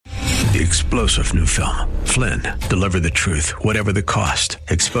The explosive new film, Flynn, deliver the truth, whatever the cost,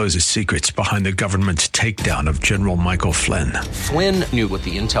 exposes secrets behind the government's takedown of General Michael Flynn. Flynn knew what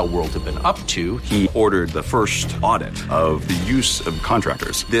the intel world had been up to. He ordered the first audit of the use of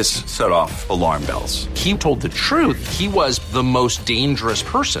contractors. This set off alarm bells. He told the truth. He was the most dangerous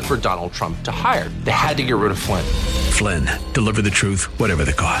person for Donald Trump to hire. They had to get rid of Flynn. Flynn, deliver the truth, whatever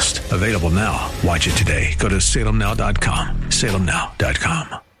the cost. Available now. Watch it today. Go to salemnow.com.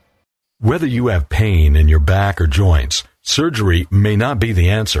 salemnow.com. Whether you have pain in your back or joints, surgery may not be the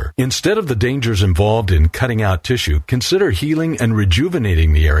answer. Instead of the dangers involved in cutting out tissue, consider healing and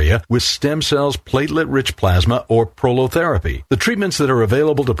rejuvenating the area with stem cells, platelet-rich plasma, or prolotherapy. The treatments that are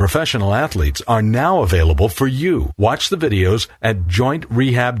available to professional athletes are now available for you. Watch the videos at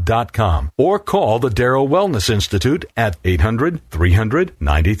jointrehab.com or call the Darrow Wellness Institute at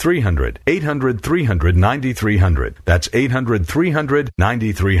 800-300-9300. 800-300-9300. That's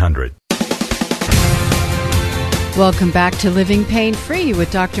 800-300-9300. Welcome back to Living Pain Free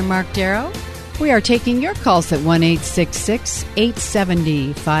with Dr. Mark Darrow. We are taking your calls at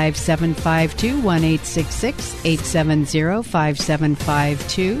 1-866-870-5752,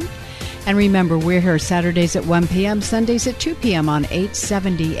 1-866-870-5752. And remember, we're here Saturdays at 1 p.m., Sundays at 2 p.m. on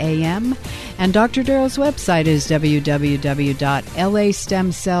 870 a.m. And Dr. Darrow's website is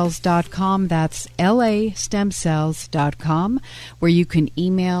www.lastemcells.com. That's lastemcells.com, where you can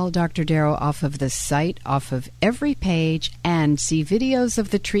email Dr. Darrow off of the site, off of every page, and see videos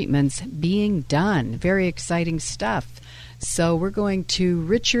of the treatments being done. Very exciting stuff. So we're going to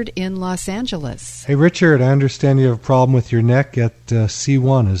Richard in Los Angeles. Hey, Richard, I understand you have a problem with your neck at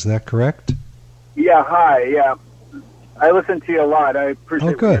C1. Is that correct? Yeah, hi. Yeah, I listen to you a lot. I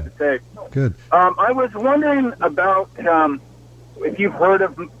appreciate what you have to say. Good. I was wondering about if you've heard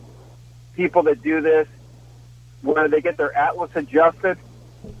of people that do this, where they get their atlas adjusted.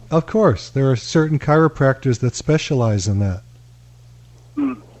 Of course. There are certain chiropractors that specialize in that.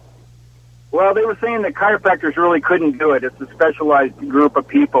 Well, they were saying that chiropractors really couldn't do it. It's a specialized group of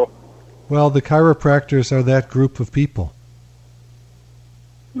people. Well, the chiropractors are that group of people.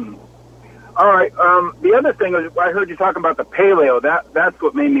 All right. The other thing was, I heard you talking about the paleo. That's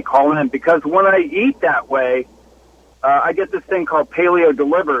what made me call in, because when I eat that way, I get this thing called Paleo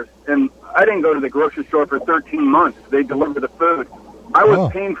Delivers, and I didn't go to the grocery store for 13 months. They deliver the food. I was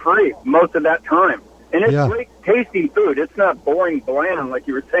pain-free most of that time. And it's great tasting food. It's not boring, bland like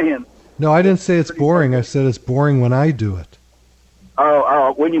you were saying. No, I didn't say it's boring. I said it's boring when I do it.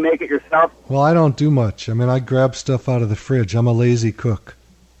 Oh, when you make it yourself? Well, I don't do much. I mean, I grab stuff out of the fridge. I'm a lazy cook.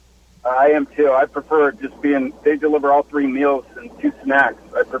 I am too. I prefer just they deliver all 3 meals and 2 snacks.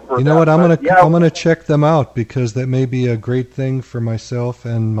 I prefer You know what? I'm gonna check them out, because that may be a great thing for myself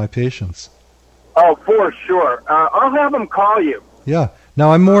and my patients. Oh, for sure. I'll have them call you. Yeah.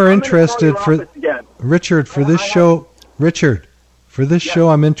 Now, I'm more interested Richard, for this show,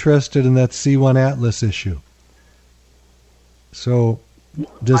 I'm interested in that C1 Atlas issue. So,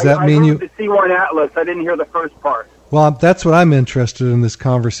 does that mean I heard the C1 Atlas. I didn't hear the first part. Well, that's what I'm interested in this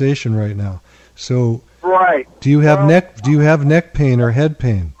conversation right now. So, right. Do you have neck pain or head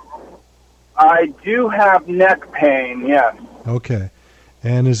pain? I do have neck pain. Yes. Okay.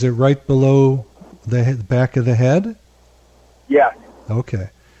 And is it right below the back of the head? Yes. Okay.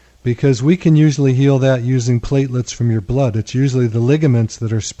 Because we can usually heal that using platelets from your blood. It's usually the ligaments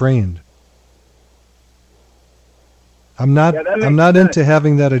that are sprained. I'm not into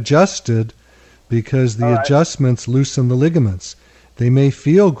having that adjusted, because the adjustments loosen the ligaments. They may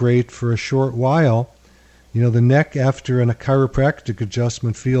feel great for a short while. You know, the neck after a chiropractic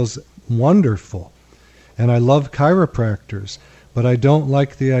adjustment feels wonderful. And I love chiropractors, but I don't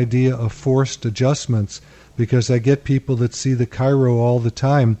like the idea of forced adjustments, because I get people that see the chiro all the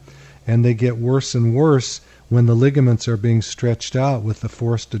time, and they get worse and worse when the ligaments are being stretched out with the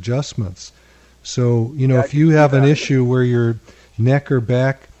forced adjustments. So, you know, if you have an issue where your neck or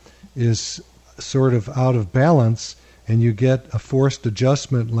back is sort of out of balance and you get a forced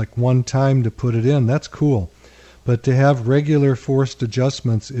adjustment like one time to put it in, that's cool. But to have regular forced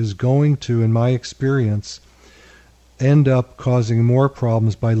adjustments is going to, in my experience, end up causing more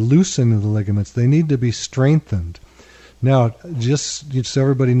problems by loosening the ligaments. They need to be strengthened. Now, just so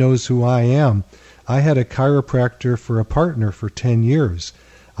everybody knows who I am, I had a chiropractor for a partner for 10 years.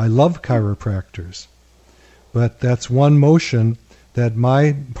 I love chiropractors. But that's one motion that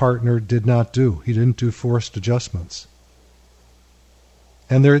my partner did not do. He didn't do forced adjustments.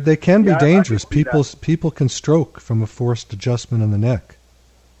 And they can be dangerous. People can stroke from a forced adjustment in the neck.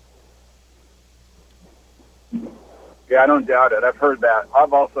 Yeah, I don't doubt it. I've heard that.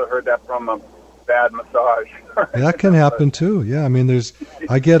 I've also heard that from bad massage. That can happen too. Yeah, I mean,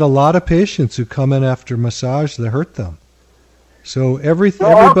 I get a lot of patients who come in after massage that hurt them. So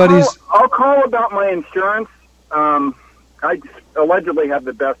everybody's. I'll call about my insurance. I allegedly have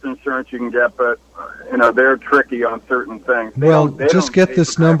the best insurance you can get, but they're tricky on certain things. Just get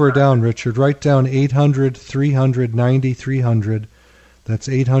this number down, Richard. Write down 800-300-9300. That's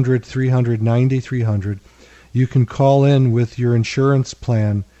 800-300-9300. You can call in with your insurance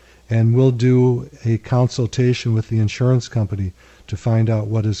plan, and we'll do a consultation with the insurance company to find out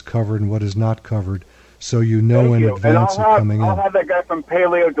what is covered and what is not covered, so you know in advance of coming in. I'll have that guy from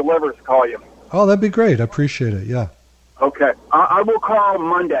Paleo Delivers call you. Oh, that'd be great. I appreciate it, yeah. Okay. I will call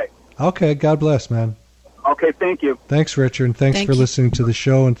Monday. Okay, God bless, man. Okay, thank you. Thanks, Richard, and thanks for listening to the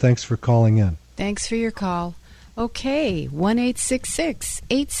show, and thanks for calling in. Thanks for your call. Okay,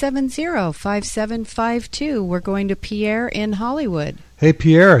 1-866-870-5752. We're going to Pierre in Hollywood. Hey,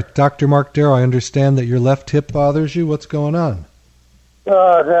 Pierre, Dr. Mark Darrow, I understand that your left hip bothers you. What's going on?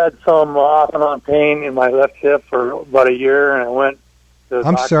 I've had some off and on pain in my left hip for about a year, and I went to the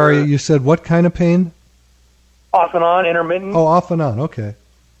doctor. Sorry, you said what kind of pain? Off and on, intermittent. Oh, off and on, okay.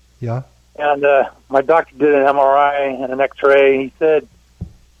 Yeah. And my doctor did an MRI and an X-ray. He said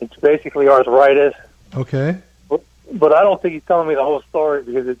it's basically arthritis. Okay. But I don't think he's telling me the whole story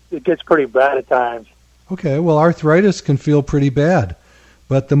because it gets pretty bad at times. Okay, well, arthritis can feel pretty bad.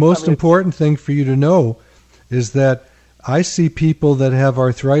 But the most important thing for you to know is that I see people that have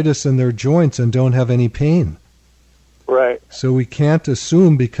arthritis in their joints and don't have any pain. Right. So we can't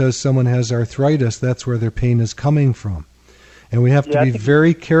assume because someone has arthritis that's where their pain is coming from. And we have to be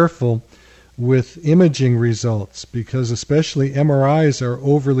very careful with imaging results because especially MRIs are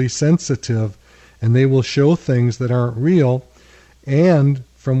overly sensitive and they will show things that aren't real. And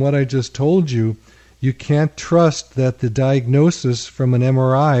from what I just told you, you can't trust that the diagnosis from an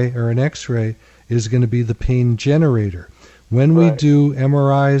MRI or an X-ray is going to be the pain generator. When we do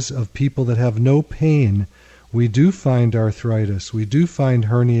MRIs of people that have no pain, we do find arthritis. We do find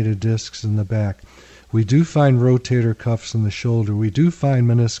herniated discs in the back. We do find rotator cuffs in the shoulder. We do find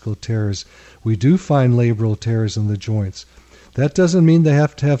meniscal tears. We do find labral tears in the joints. That doesn't mean they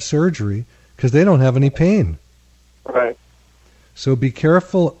have to have surgery because they don't have any pain. Right. So be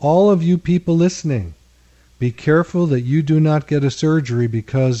careful, all of you people listening. Be careful that you do not get a surgery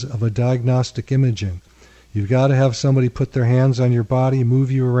because of a diagnostic imaging. You've got to have somebody put their hands on your body,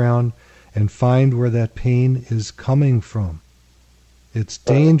 move you around, and find where that pain is coming from. It's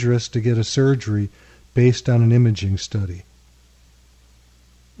dangerous to get a surgery based on an imaging study.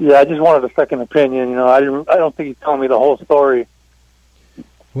 Yeah, I just wanted a second opinion. I don't think he's telling me the whole story.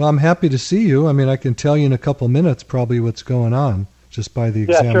 Well, I'm happy to see you. I mean, I can tell you in a couple minutes probably what's going on just by the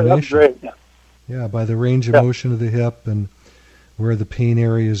examination. Yeah, sure, that's great. Yeah, by the range of motion of the hip and where the pain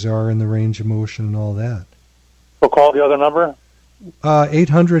areas are in the range of motion and all that. So call the other number?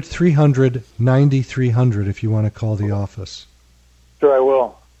 800-300-9300 if you want to call the office. Sure, I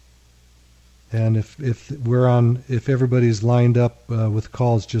will. And if everybody's lined up with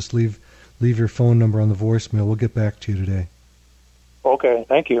calls, just leave your phone number on the voicemail. We'll get back to you today. Okay,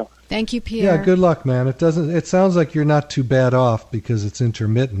 thank you. Thank you, Pierre. Yeah, good luck, man. It sounds like you're not too bad off because it's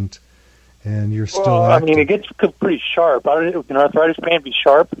intermittent and you're still active. I mean, it gets pretty sharp. Can arthritis pain be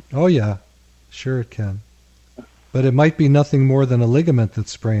sharp? Oh, yeah. Sure it can. But it might be nothing more than a ligament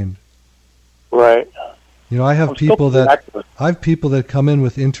that's sprained. Right. I have people that come in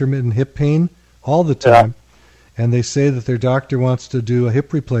with intermittent hip pain all the time, and they say that their doctor wants to do a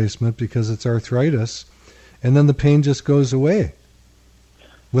hip replacement because it's arthritis, and then the pain just goes away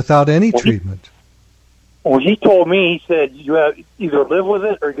without any treatment. He told me, he said, you have either live with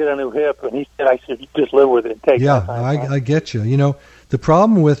it or get a new hip, and I said, you just live with it and take it. Yeah, I get you. The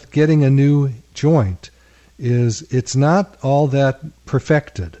problem with getting a new joint is it's not all that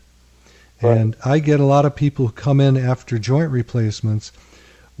perfected. Right. And I get a lot of people who come in after joint replacements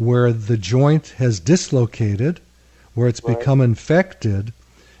where the joint has dislocated, where it's become infected,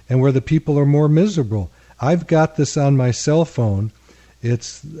 and where the people are more miserable. I've got this on my cell phone.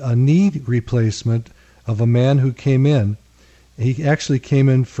 It's a knee replacement of a man who came in. He actually came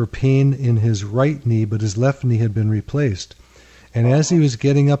in for pain in his right knee, but his left knee had been replaced. And as he was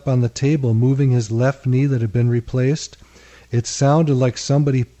getting up on the table, moving his left knee that had been replaced, it sounded like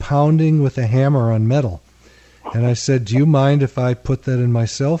somebody pounding with a hammer on metal. And I said, do you mind if I put that in my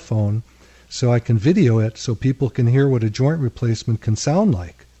cell phone so I can video it so people can hear what a joint replacement can sound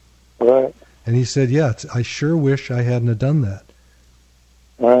like? Right. And he said, yeah, I sure wish I hadn't have done that.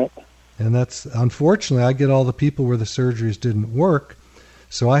 Right. And that's, unfortunately, I get all the people where the surgeries didn't work,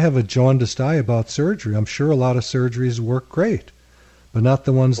 so I have a jaundiced eye about surgery. I'm sure a lot of surgeries work great, but not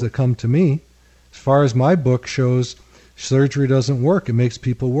the ones that come to me. as far as my book shows, surgery doesn't work. It makes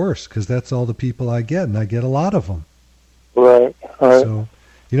people worse because that's all the people I get, and I get a lot of them. Right. So,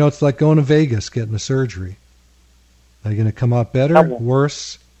 it's like going to Vegas, getting a surgery. Are you going to come out better,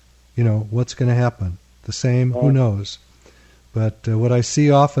 worse? What's going to happen? The same? Who knows? But what I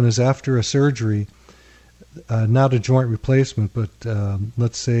see often is after a surgery, not a joint replacement, but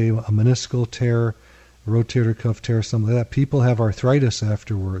let's say a meniscal tear, rotator cuff tear, something like that, people have arthritis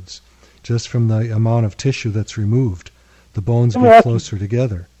afterwards just from the amount of tissue that's removed. The bones get closer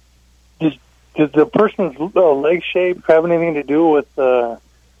together. Does the person's leg shape have anything to do with the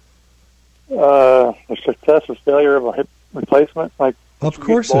success or failure of a hip replacement? Of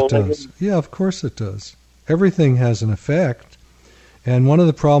course it does. Yeah, of course it does. Everything has an effect. And one of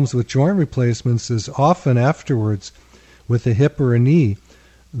the problems with joint replacements is often afterwards, with a hip or a knee,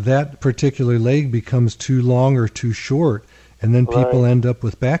 that particular leg becomes too long or too short, and then people end up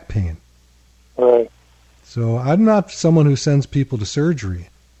with back pain. Right. So I'm not someone who sends people to surgery.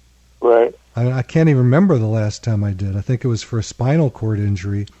 Right. I can't even remember the last time I did. I think it was for a spinal cord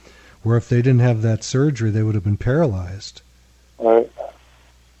injury, where if they didn't have that surgery, they would have been paralyzed. Right.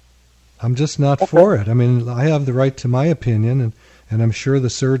 I'm just not for it. I mean, I have the right to my opinion, and I'm sure the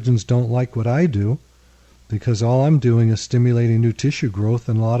surgeons don't like what I do, because all I'm doing is stimulating new tissue growth,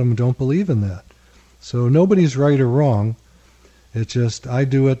 and a lot of them don't believe in that. So nobody's right or wrong. It's just I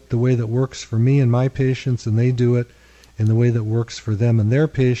do it the way that works for me and my patients, and they do it in the way that works for them and their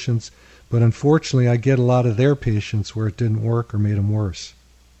patients. But unfortunately, I get a lot of their patients where it didn't work or made them worse.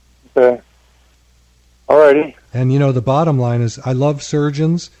 Okay. All righty. And, the bottom line is I love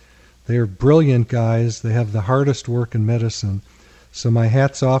surgeons. They're brilliant guys. They have the hardest work in medicine. So my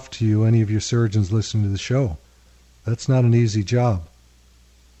hat's off to you, any of your surgeons listening to the show. That's not an easy job.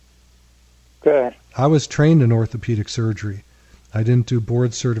 Okay. I was trained in orthopedic surgery. I didn't do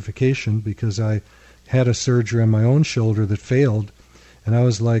board certification because I had a surgery on my own shoulder that failed, and I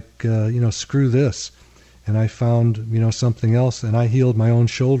was like, screw this. And I found, something else, and I healed my own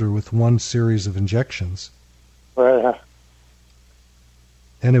shoulder with one series of injections. Right.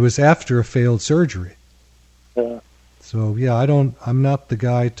 And it was after a failed surgery. Yeah. So, yeah, I'm not the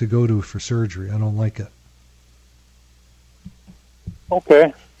guy to go to for surgery. I don't like it.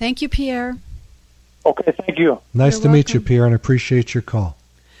 Okay. Thank you, Pierre. Okay, thank you. Nice to meet you, Pierre, and appreciate your call.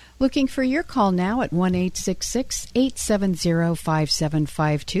 Looking for your call now at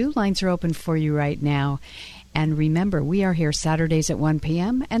 1-866-870-5752. Lines are open for you right now. And remember, we are here Saturdays at 1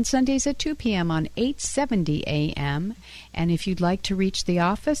 p.m. and Sundays at 2 p.m. on 870 a.m. And if you'd like to reach the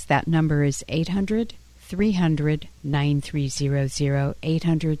office, that number is 800-300-9300,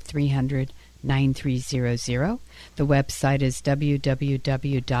 800-300-9300. The website is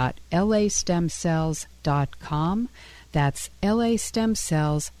www.lastemcells.com. That's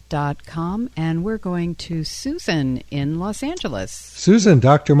lastemcells.com. And we're going to Susan in Los Angeles. Susan,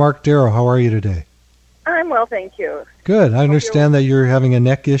 Dr. Mark Darrow, how are you today? I'm well, thank you. Good. I understand that you're having a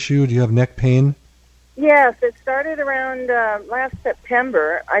neck issue. Do you have neck pain? Yes, it started around last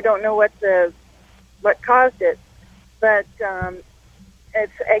September. I don't know what caused it, but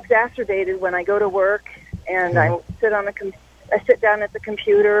it's exacerbated when I go to work and I sit down at the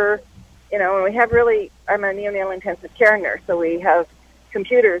computer. And we have I'm a neonatal intensive care nurse, so we have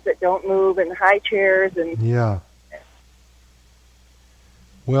computers that don't move and high chairs and. Yeah.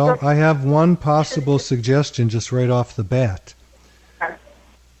 Well, I have one possible suggestion just right off the bat.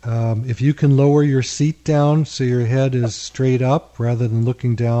 If you can lower your seat down so your head is straight up rather than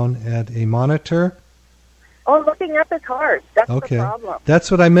looking down at a monitor. Oh, looking up is hard. That's the problem. That's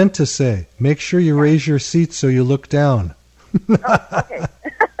what I meant to say. Make sure you raise your seat so you look down. Okay.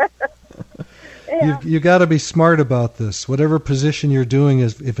 Yeah. You got to be smart about this. Whatever position you're doing,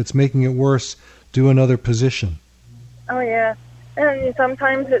 if it's making it worse, do another position. Oh, yeah. And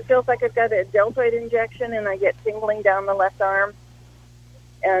sometimes it feels like I've got a deltoid injection and I get tingling down the left arm.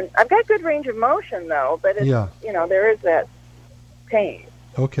 And I've got good range of motion, though, but it's, there is that pain.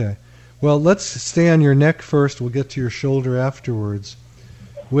 Okay. Well, let's stay on your neck first. We'll get to your shoulder afterwards.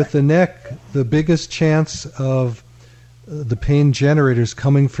 With the neck, the biggest chance of the pain generators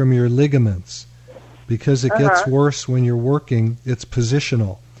coming from your ligaments, because it gets worse when you're working. It's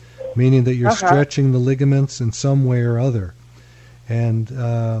positional, meaning that you're stretching the ligaments in some way or other. And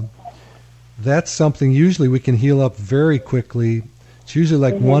that's something usually we can heal up very quickly. It's usually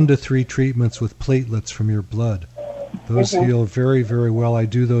like 1 to 3 treatments with platelets from your blood. Those heal very, very well. I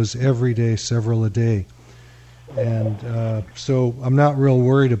do those every day, several a day. And so I'm not real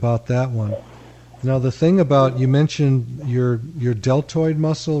worried about that one. Now, the thing about, you mentioned your deltoid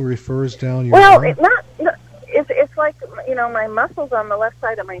muscle refers down your arm. It's like, my muscles on the left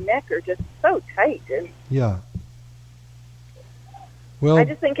side of my neck are just so tight, and Yeah. Well, I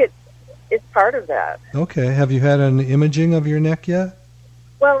just think it's part of that. okay. Have you had an imaging of your neck yet?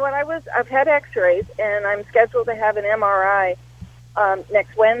 Well, I've had X-rays, and I'm scheduled to have an MRI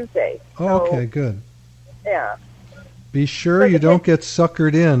next Wednesday. Oh, okay, good. Yeah. Be sure you don't get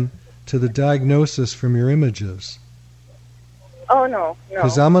suckered in to the diagnosis from your images. Oh, no.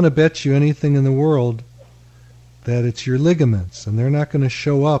 Because I'm going to bet you anything in the world that it's your ligaments, and they're not going to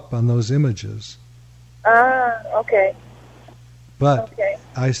show up on those images. Okay. But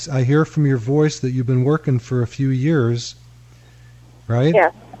I hear from your voice that you've been working for a few years, right?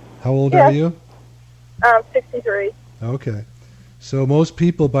 Yeah. How old are you? 63. Okay. So most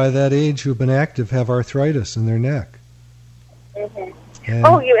people by that age who've been active have arthritis in their neck. Mm-hmm.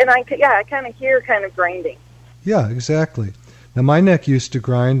 And I kind of hear kind of grinding. Yeah, exactly. Now, my neck used to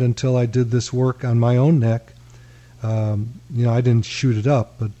grind until I did this work on my own neck. I didn't shoot it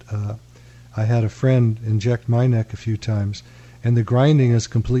up, but I had a friend inject my neck a few times, and the grinding is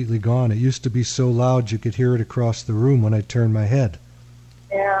completely gone. It used to be so loud you could hear it across the room when I turned my head.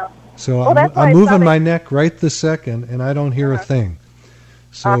 Yeah. So I'm moving my neck right this second, and I don't hear a thing.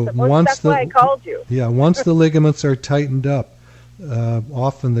 So awesome. Well, that's why I called you. Yeah, once the ligaments are tightened up,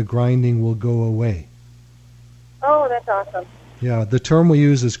 often the grinding will go away. Oh, that's awesome. Yeah, the term we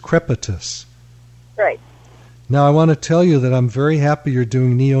use is crepitus. Right. Now, I want to tell you that I'm very happy you're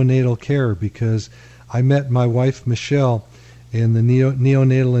doing neonatal care, because I met my wife, Michelle, in the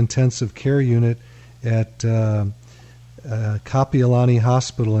neonatal intensive care unit at Kapiolani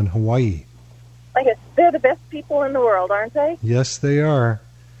Hospital in Hawaii. They're the best people in the world, aren't they? Yes, they are.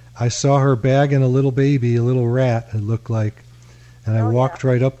 I saw her bagging a little baby, a little rat, it looked like, and I walked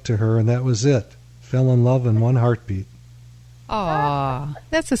right up to her, and that was it. Fell in love in one heartbeat. Aw,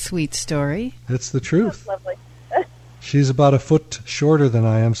 that's a sweet story. It's the truth. That's lovely. She's about a foot shorter than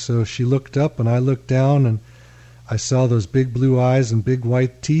I am, so she looked up, and I looked down, and I saw those big blue eyes and big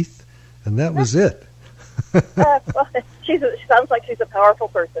white teeth, and that was it. She sounds like she's a powerful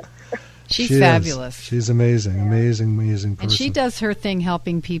person. She's fabulous. She's amazing, amazing person. And she does her thing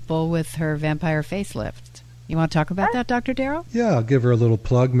helping people with her vampire facelift. You want to talk about that, Dr. Darrow? Yeah, I'll give her a little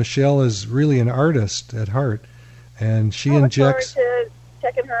plug. Michelle is really an artist at heart, and she injects. I look forward to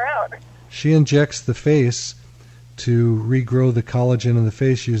checking her out. She injects the face to regrow the collagen in the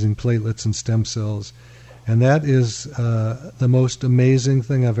face using platelets and stem cells. And that is the most amazing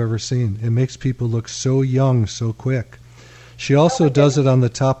thing I've ever seen. It makes people look so young so quick. She also does it on the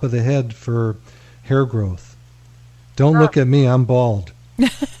top of the head for hair growth. Don't look at me, I'm bald.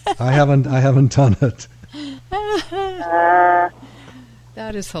 I haven't done it.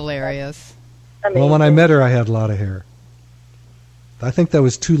 That is hilarious. Well, when I met her, I had a lot of hair. I think that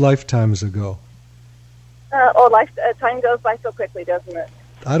was 2 lifetimes ago. Time goes by so quickly, doesn't it?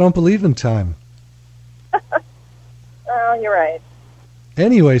 I don't believe in time. Oh, you're right.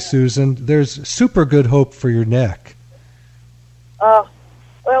 Anyway, Susan, there's super good hope for your neck. Oh,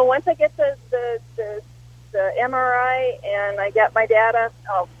 well, once I get the MRI and I get my data,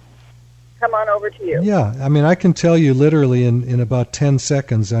 I'll come on over to you. Yeah, I mean, I can tell you literally in about 10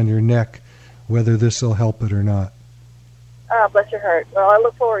 seconds on your neck whether this will help it or not. Oh, bless your heart. Well, I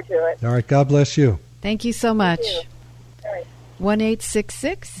look forward to it. All right, God bless you. Thank you so much. Thank you. All right.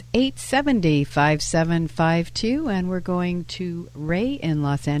 1-866-870-5752, and we're going to Ray in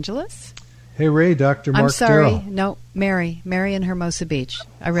Los Angeles. Hey, Ray, Dr. Mark I'm sorry. Darrow. No, Mary in Hermosa Beach.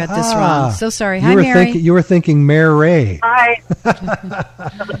 I read this wrong. So sorry. Hi, Mary. You were thinking Mayor Ray. Hi.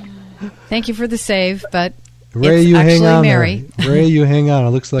 Thank you for the save, but Ray, it's you actually hang on. Mary. Ray, you hang on.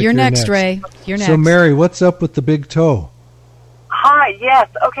 It looks like you're next. next, Ray. You're next. So, Mary, what's up with the big toe? Hi, yes.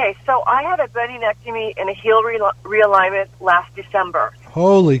 Okay, so I had a bunionectomy and a heel realignment last December.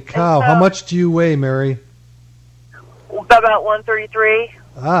 Holy cow. How much do you weigh, Mary? About 133.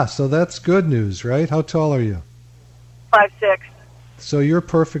 So that's good news, right? How tall are you? 5'6". So you're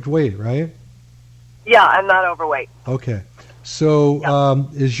perfect weight, right? Yeah, I'm not overweight. Okay. So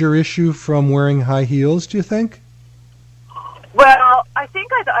is your issue from wearing high heels, do you think? Well, I think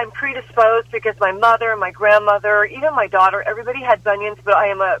I'm predisposed because my mother, my grandmother, even my daughter, everybody had bunions, but I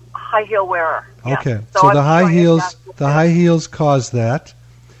am a high heel wearer. Yeah. Okay. So the high heels cause that,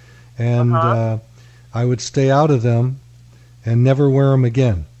 and I would stay out of them and never wear them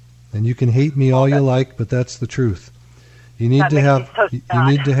again. And you can hate me all you like, but that's the truth. You need to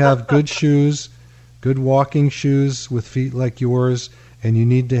have good shoes, good walking shoes with feet like yours, and you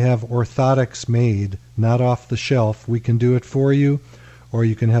need to have orthotics made, not off the shelf. We can do it for you, or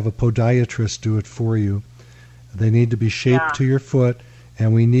you can have a podiatrist do it for you. They need to be shaped to your foot,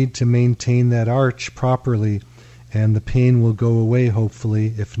 and we need to maintain that arch properly. and the pain will go away,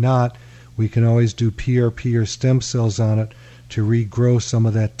 hopefully. If not, we can always do PRP or stem cells on it to regrow some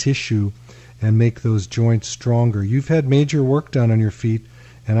of that tissue and make those joints stronger. You've had major work done on your feet,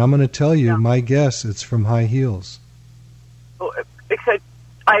 and I'm going to tell you, my guess, it's from high heels. Except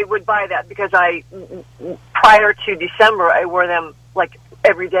I would buy that because prior to December, I wore them like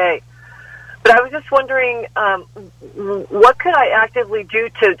every day. But I was just wondering, what could I actively do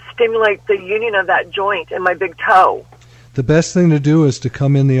to stimulate the union of that joint in my big toe? The best thing to do is to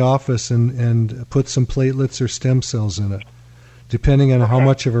come in the office and put some platelets or stem cells in it, depending on how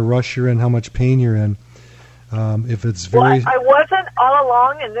much of a rush you're in, how much pain you're in. If it's very... Well, I wasn't all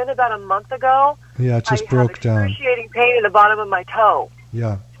along, and then about a month ago, yeah, it just broke down. I had excruciating pain in the bottom of my toe.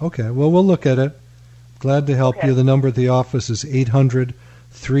 Yeah, okay. Well, we'll look at it. Glad to help you. The number at the office is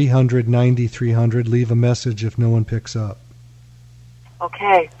 800-300-9300. Leave a message if no one picks up.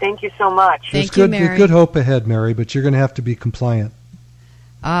 Okay, thank you so much. Thank you, Mary. Good hope ahead, Mary, but you're going to have to be compliant.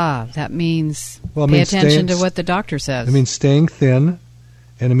 That means pay attention to what the doctor says. It means staying thin,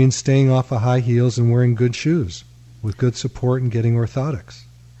 and it means staying off of high heels and wearing good shoes with good support and getting orthotics.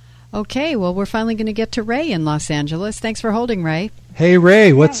 Okay, well, we're finally going to get to Ray in Los Angeles. Thanks for holding, Ray. Hey,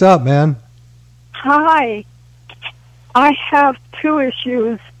 Ray, what's up, man? Hi. I have two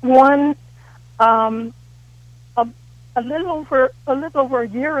issues. One, a little over a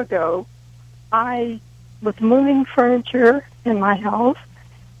year ago, I was moving furniture in my house,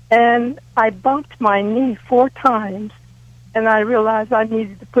 and I bumped my knee 4 times, and I realized I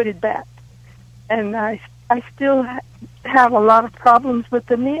needed to put it back. And I still have a lot of problems with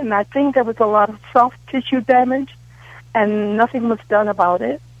the knee, and I think there was a lot of soft tissue damage, and nothing was done about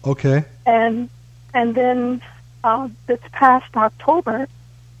it. Okay. And then this past October,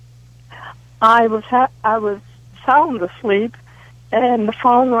 I was sound asleep, and the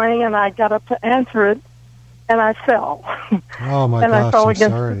phone rang, and I got up to answer it, and I fell. Oh my and gosh! I fell I'm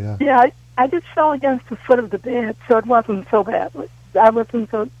against, sorry. Yeah, I just fell against the foot of the bed, so it wasn't so badly. I wasn't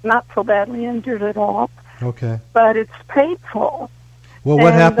not so badly injured at all. Okay. But it's painful. Well,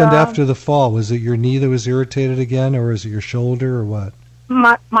 what happened after the fall? Was it your knee that was irritated again, or is it your shoulder, or what?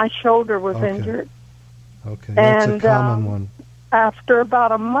 My shoulder was injured. Okay, that's a common one. After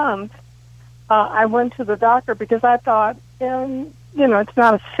about a month, I went to the doctor because I thought, it's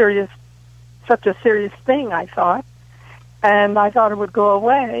not such a serious thing, I thought. And I thought it would go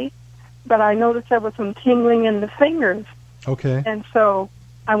away. But I noticed there was some tingling in the fingers. Okay. And so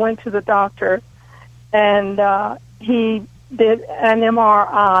I went to the doctor, and he did an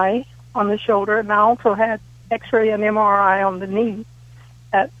MRI on the shoulder, and I also had X-ray and MRI on the knee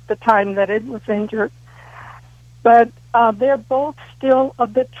at the time that it was injured. But they're both still a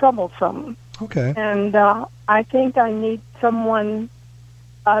bit troublesome. Okay. And I think I need someone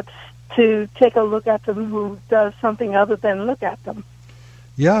to take a look at them who does something other than look at them.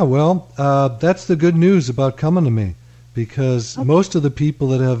 Yeah, well, that's the good news about coming to me, because most of the people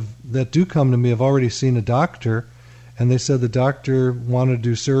that do come to me have already seen a doctor, and they said the doctor wanted to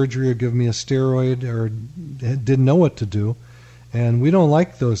do surgery or give me a steroid or didn't know what to do, and we don't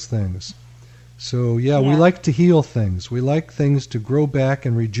like those things. So, we like to heal things. We like things to grow back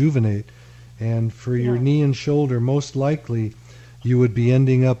and rejuvenate. And for your knee and shoulder, most likely you would be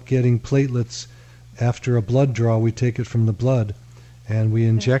ending up getting platelets after a blood draw. We take it from the blood, and we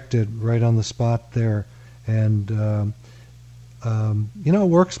inject it right on the spot there. And, it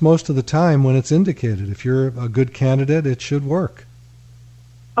works most of the time when it's indicated. If you're a good candidate, it should work.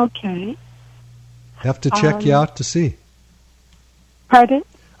 Okay. Have to check you out to see. Pardon?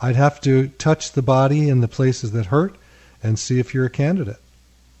 I'd have to touch the body in the places that hurt and see if you're a candidate.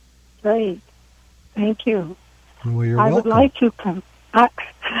 Great. Thank you. Well, you're welcome. I would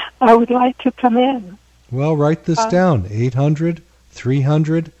like to come in. Well, write this down.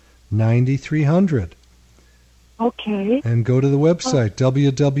 800-300-9300. Okay. And go to the website,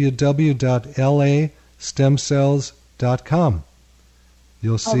 www.lastemcells.com.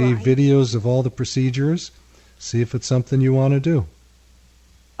 You'll see videos of all the procedures. See if it's something you want to do.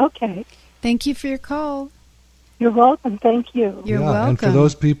 Okay. Thank you for your call. You're welcome. Thank you. You're welcome. And for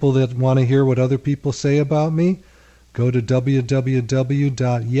those people that want to hear what other people say about me, go to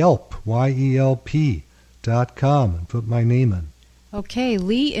www.yelp.com and put my name in. Okay,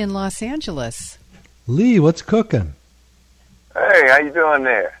 Lee in Los Angeles. Lee, what's cooking? Hey, how you doing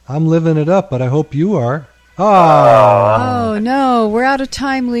there? I'm living it up, but I hope you are. Oh, no, we're out of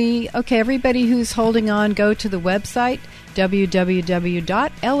time, Lee. Okay, everybody who's holding on, go to the website,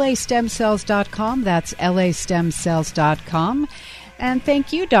 www.lastemcells.com. That's lastemcells.com. And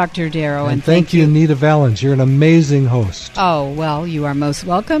thank you, Dr. Darrow. And thank you, Anita Valens. You're an amazing host. Oh, well, you are most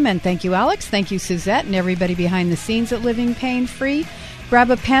welcome. And thank you, Alex. Thank you, Suzette, and everybody behind the scenes at Living Pain Free. Grab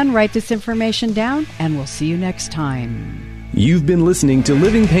a pen, write this information down, and we'll see you next time. You've been listening to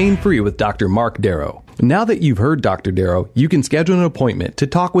Living Pain Free with Dr. Mark Darrow. Now that you've heard Dr. Darrow, you can schedule an appointment to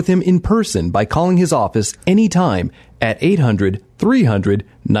talk with him in person by calling his office anytime at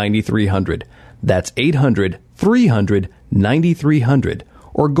 800-300-9300. That's 800-300-9300.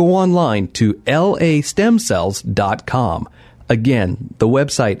 Or go online to lastemcells.com. Again, the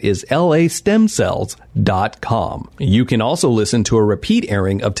website is lastemcells.com. You can also listen to a repeat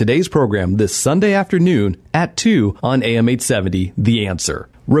airing of today's program this Sunday afternoon at 2 on AM 870, The Answer.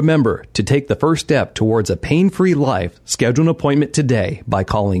 Remember, to take the first step towards a pain-free life, schedule an appointment today by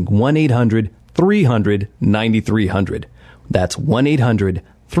calling 1-800-300-9300. That's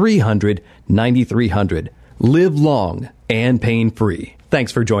 1-800-300-9300. Live long and pain-free.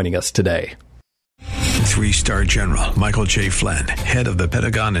 Thanks for joining us today. 3-star General Michael J. Flynn, head of the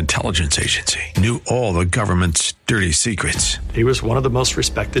Pentagon Intelligence Agency, knew all the government's dirty secrets. He was one of the most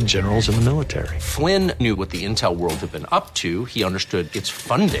respected generals in the military. Flynn knew what the intel world had been up to. He understood its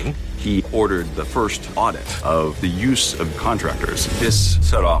funding. He ordered the first audit of the use of contractors. This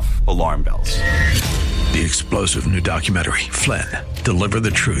set off alarm bells. The explosive new documentary, Flynn, Deliver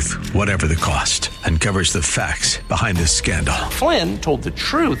the Truth, Whatever the Cost, uncovers the facts behind this scandal. Flynn told the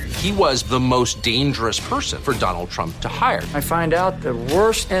truth. He was the most dangerous person for Donald Trump to hire. I find out the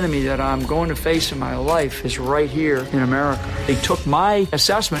worst enemy that I'm going to face in my life is right here in America. They took my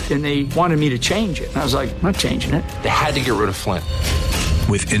assessment and they wanted me to change it. And I was like, I'm not changing it. They had to get rid of Flynn.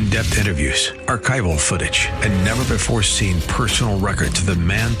 With in-depth interviews, archival footage, and never-before-seen personal records of the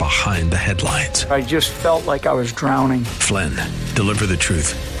man behind the headlines. I just felt like I was drowning. Flynn, Deliver the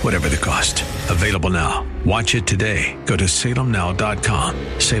Truth, Whatever the Cost. Available now. Watch it today. Go to salemnow.com.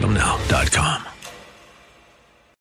 salemnow.com.